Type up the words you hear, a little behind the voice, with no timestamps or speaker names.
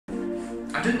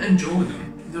I didn't enjoy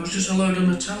them. There was just a load of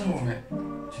Nutella on it. Do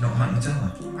you not like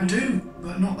Nutella? I do,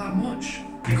 but not that much.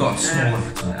 You've got a small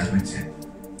appetite, admit it.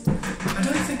 I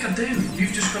don't think I do.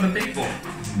 You've just got a big one.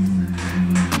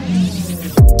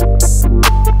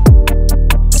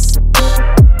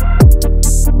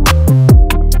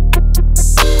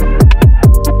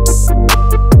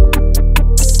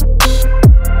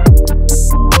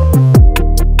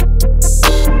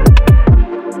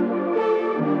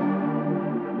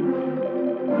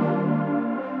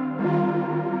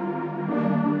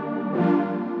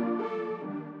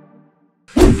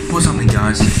 What's happening,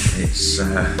 guys? It's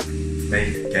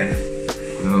me again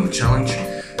with another challenge.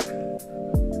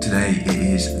 Today it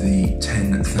is the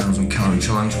 10,000 calorie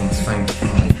challenge. I want to thank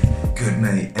my good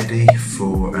mate Eddie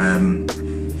for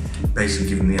basically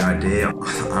giving me the idea.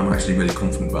 I'm actually really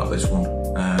confident about this one.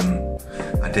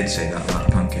 I did say that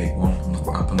pancake one, and look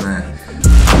what happened there.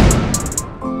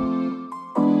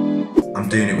 I'm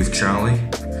doing it with Charlie.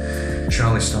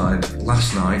 Charlie started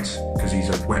last night because he's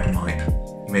a wet wipe.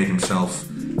 He made himself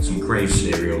some Crave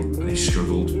cereal and he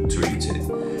struggled to eat it.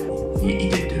 He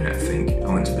did do it, I think.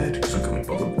 I went to bed because I couldn't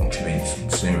bother watching him eat some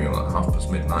cereal at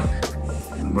midnight.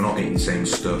 We're not eating the same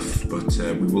stuff, but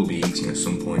we will be eating at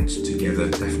some point together,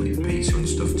 definitely the pizza and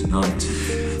stuff tonight.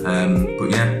 But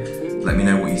yeah, let me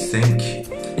know what you think.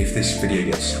 If this video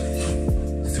gets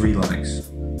 3 likes,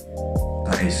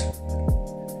 that is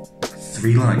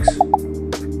 3 likes,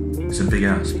 it's a big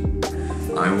ask.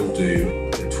 I will do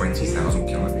the 20,000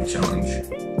 calorie challenge.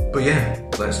 But yeah,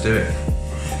 let's do it.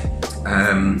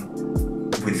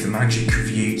 With the magic of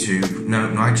YouTube, no,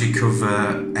 magic of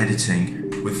editing.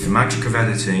 With the magic of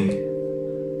editing,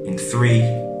 in 3,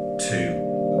 2,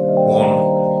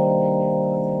 1.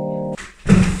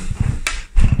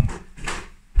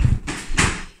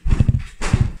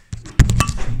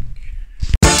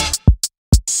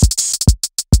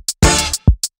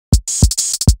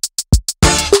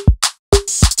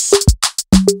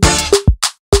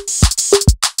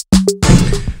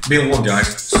 Meal 1, guys.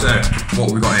 So,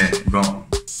 what we got here? We've got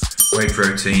whey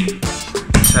protein,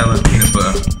 Nutella, peanut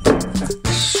butter.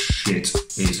 This shit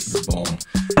is the bomb.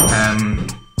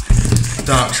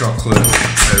 Dark chocolate,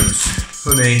 oats,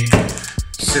 honey,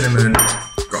 cinnamon.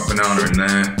 Got a banana in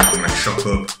there. I'm gonna chop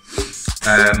up.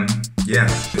 Yeah,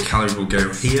 the calories will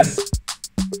go here.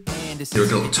 Do a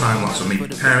little time lapse of me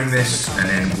preparing this, and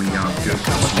then we are good.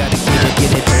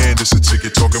 And it's a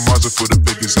ticket talking Mazda for the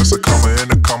biggest. That's a comma and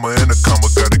a comma and a comma.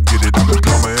 Gotta get it. I'm a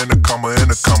comma and a comma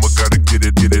and a comma. Gotta get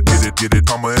it, get it, get it, get it.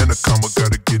 Comma and a comma.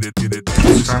 Gotta get it, get it.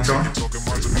 What's the time, John?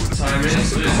 Time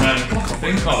is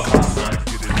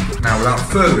 11:09. Now, without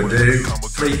further ado,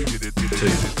 3, 2,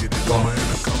 1.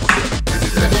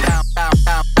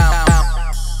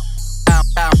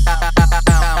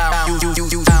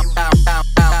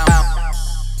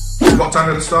 What time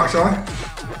did it start, Charlie?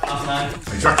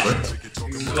 9:30. Exactly.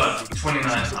 Well, 29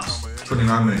 past.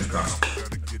 29 minutes past.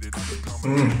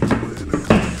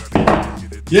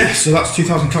 Yeah, so that's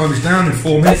 2,000 calories down in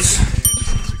 4 minutes.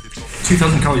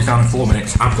 2,000 calories down in 4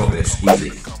 minutes. I've got this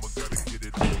easy.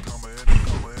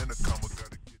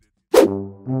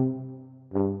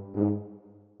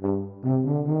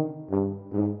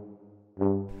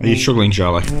 Are you struggling,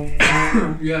 Charlie?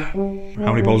 Yeah.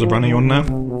 How many bowls of bran are you on now?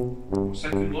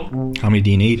 Second one. How many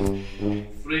do you need?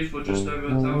 3 for just over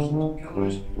 1,000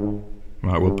 calories.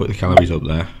 Right, we'll put the calories up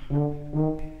there.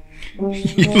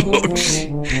 He looks.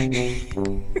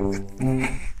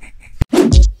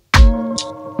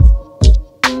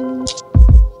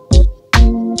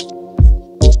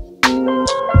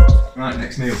 Right,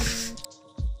 next meal.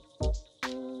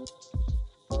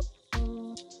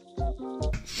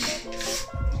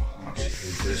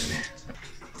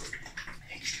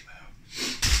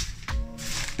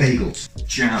 Bagels,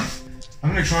 jam.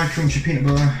 I'm going to try crunchy peanut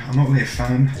butter. I'm not really a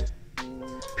fan.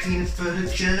 Peanut butter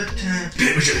jello time.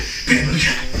 Peanut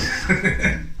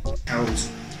butter. Calories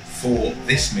for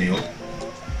this meal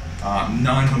are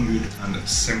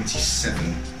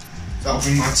 977. That'll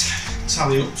bring my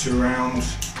tally up to around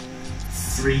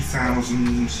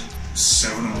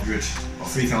 3,700 or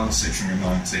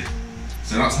 3,690.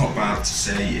 So that's not bad to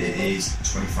say it is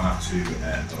 25 to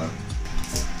 11.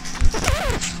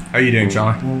 How are you doing,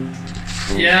 Charlie?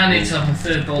 Yeah, I need to have a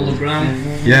third bowl of bran.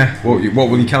 Yeah, what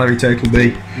will your calorie total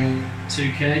be?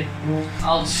 2k.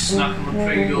 I'll just snack on the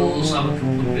Pringles, have a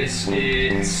couple of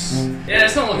biscuits. Yeah,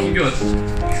 it's not looking good.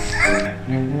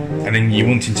 And then you're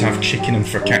wanting to have chicken and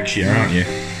focaccia, aren't you?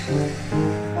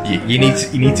 You need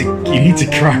to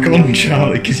crack on,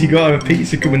 Charlie, because you got to have a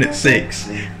pizza coming at 6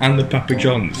 and the Papa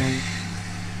John's.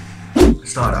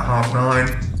 Started at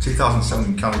 9:30,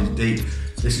 2,700 calories deep.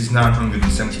 This is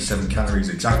 977 calories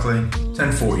exactly.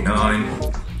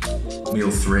 10:49. Meal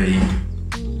 3.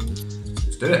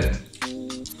 Let's do it.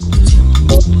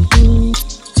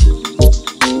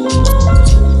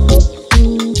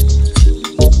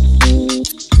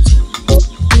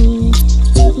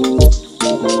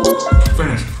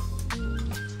 Finished.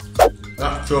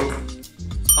 That took,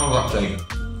 how long did that take?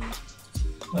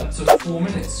 That took 4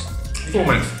 minutes. 4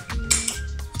 minutes.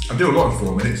 I do a lot in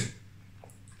 4 minutes.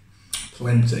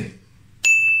 Plenty.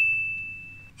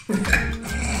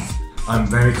 I'm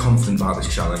very confident about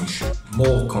this challenge.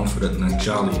 More confident than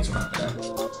Charlie is right there.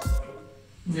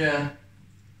 Yeah.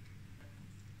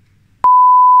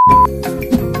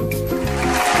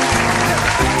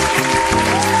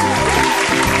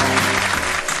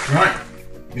 Right,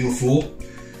 meal 4.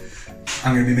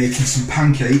 I'm going to be making some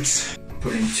pancakes.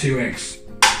 Put in 2 eggs.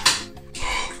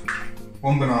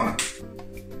 1 banana.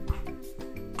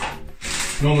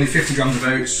 Normally 50 grams of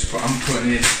oats, but I'm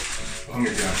putting in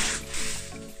 100 grams.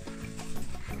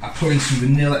 I put in some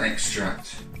vanilla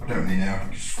extract. I don't really know,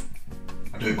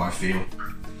 I do it by feel.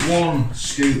 1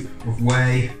 scoop of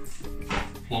whey,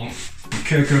 Plonk.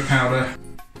 cocoa powder,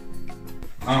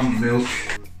 almond milk,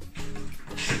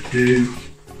 do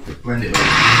blend it up.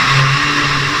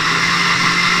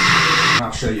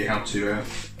 I'll show you how to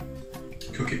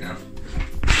cook it now.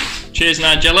 Cheers,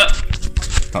 Nigella.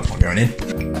 That's not going in.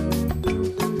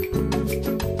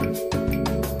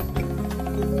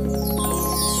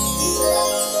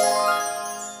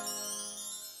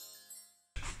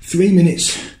 Three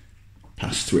minutes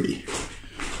past 3.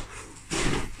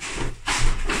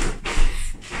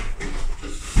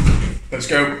 Let's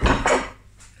go.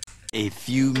 A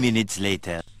few minutes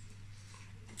later.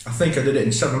 I think I did it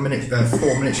in 4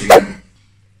 minutes again.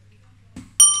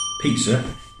 Pizza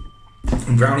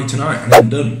and brownie tonight, and I'm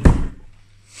done.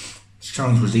 This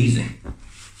challenge was easy.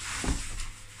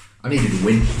 I needed a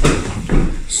win.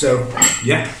 So,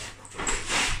 yeah.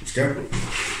 Let's go.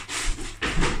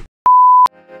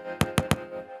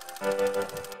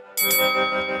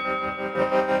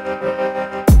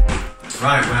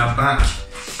 Right, we are back.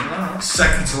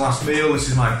 Second to last meal.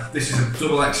 This is a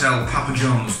double XL Papa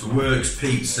John's, the works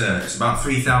pizza. It's about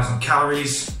 3,000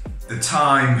 calories. The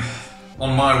time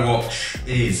on my watch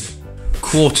is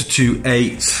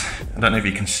 7:45. I don't know if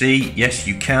you can see. Yes,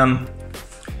 you can.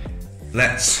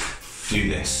 Let's do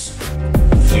this.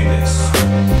 Do this.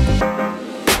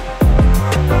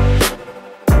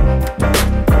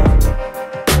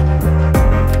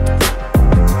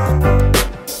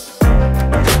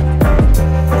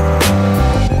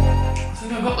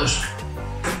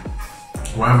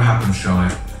 Whatever happens,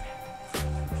 Charlie,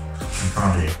 I'm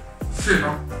proud of you. Cheers,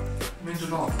 man. Means a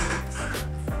lot.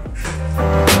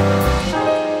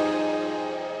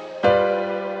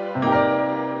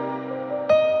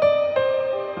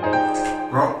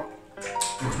 Well,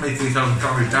 let's make 3,000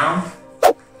 calories down.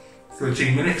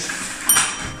 13 minutes.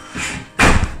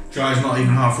 Charlie's not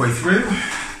even halfway through.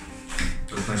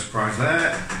 There's no surprise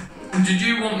there. Did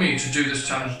you want me to do this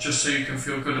challenge just so you can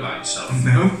feel good about yourself?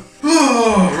 No.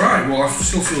 Oh, right, well, I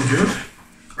still feel good.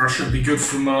 I should be good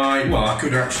for my... Well, I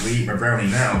could actually eat my brownie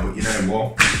now, but you know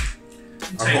what?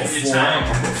 I've got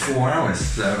 4 hours,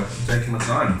 so I'm taking my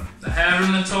time. The hare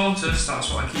and the tortoise, that's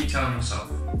what I keep telling myself.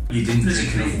 You didn't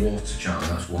drink enough water, Charlie,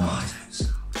 that's why.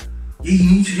 Yeah,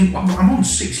 you need to drink... I'm on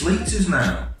 6 litres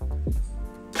now.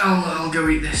 I'll go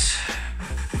eat this.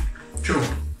 Sure.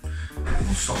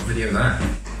 We'll stop the video there.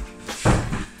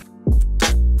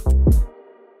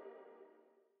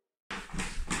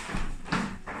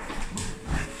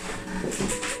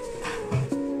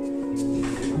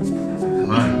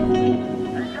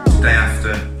 Day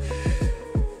after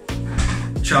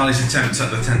Charlie's attempt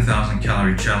at the 10,000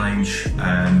 calorie challenge.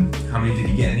 How many did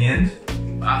you get in the end?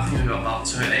 I think I got about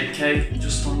 8k,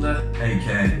 just under.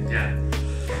 8k. Yeah.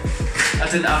 I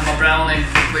didn't have my brownie,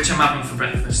 which I'm having for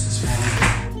breakfast this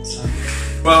morning. So.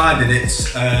 Well, I did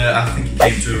it. I think it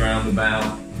came to around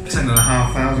about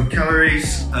 10,500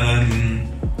 calories.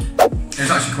 It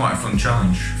was actually quite a fun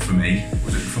challenge for me.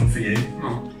 Was it fun for you?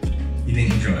 No. You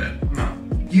didn't enjoy it? No.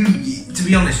 You, to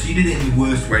be honest, you did it in the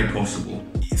worst way possible.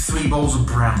 3 bowls of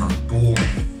brown are boring.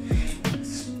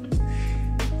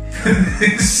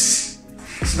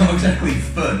 it's not exactly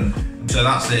fun. So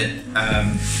that's it.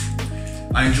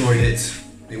 I enjoyed it.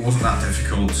 It wasn't that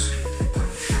difficult.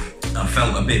 I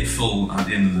felt a bit full at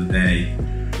the end of the day.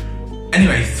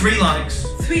 Anyway, 3 likes.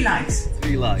 3 likes.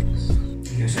 3 likes.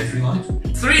 You gonna say 3 likes?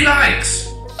 3 likes!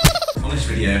 On this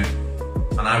video,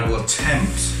 and I will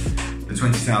attempt the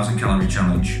 20,000 calorie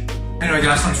challenge. Anyway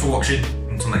guys, thanks for watching.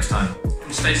 Until next time.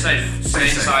 Stay safe. Stay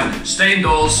inside. Stay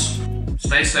indoors.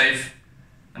 Stay safe.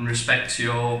 And and respect to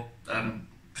your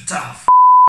pataf.